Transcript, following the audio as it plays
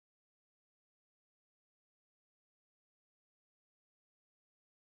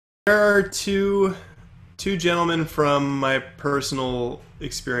There are two gentlemen from my personal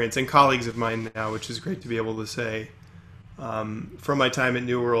experience and colleagues of mine now, which is great to be able to say. From my time at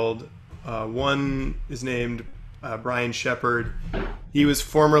New World, one is named Brian Shepard. He was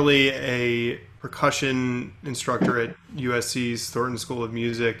formerly a percussion instructor at USC's Thornton School of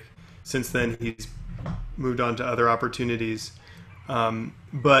Music. Since then, he's moved on to other opportunities.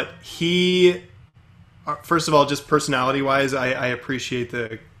 But he, first of all, just personality wise, I appreciate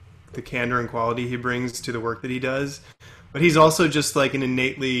the candor and quality he brings to the work that he does. But he's also just like an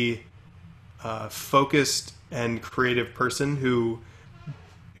innately focused and creative person who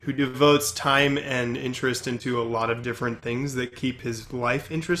devotes time and interest into a lot of different things that keep his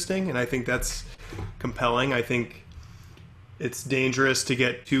life interesting. And I think that's compelling. I think it's dangerous to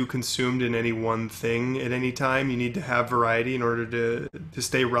get too consumed in any one thing at any time. You need to have variety in order to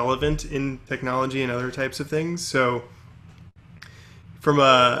stay relevant in technology and other types of things. So from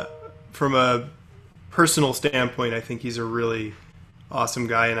a personal standpoint, I think he's a really awesome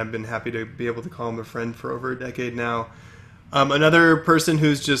guy, and I've been happy to be able to call him a friend for over a decade now. Another person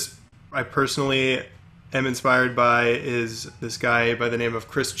who's just I personally am inspired by is this guy by the name of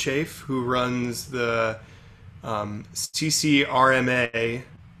Chris Chafe, who runs the CCRMA, I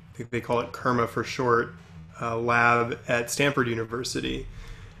think they call it KERMA for short, lab at Stanford University.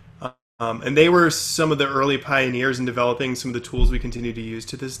 And they were some of the early pioneers in developing some of the tools we continue to use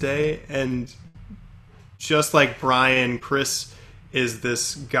to this day. And just like Brian, Chris is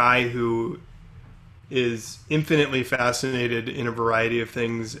this guy who is infinitely fascinated in a variety of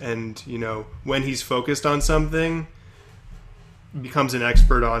things, and when he's focused on something, becomes an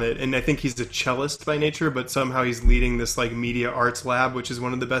expert on it. And I think he's a cellist by nature, but somehow he's leading this like media arts lab, which is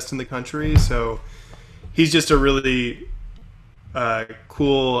one of the best in the country. So he's just a really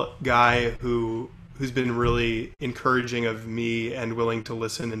cool guy who's been really encouraging of me and willing to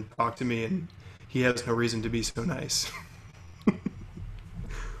listen and talk to me, and he has no reason to be so nice.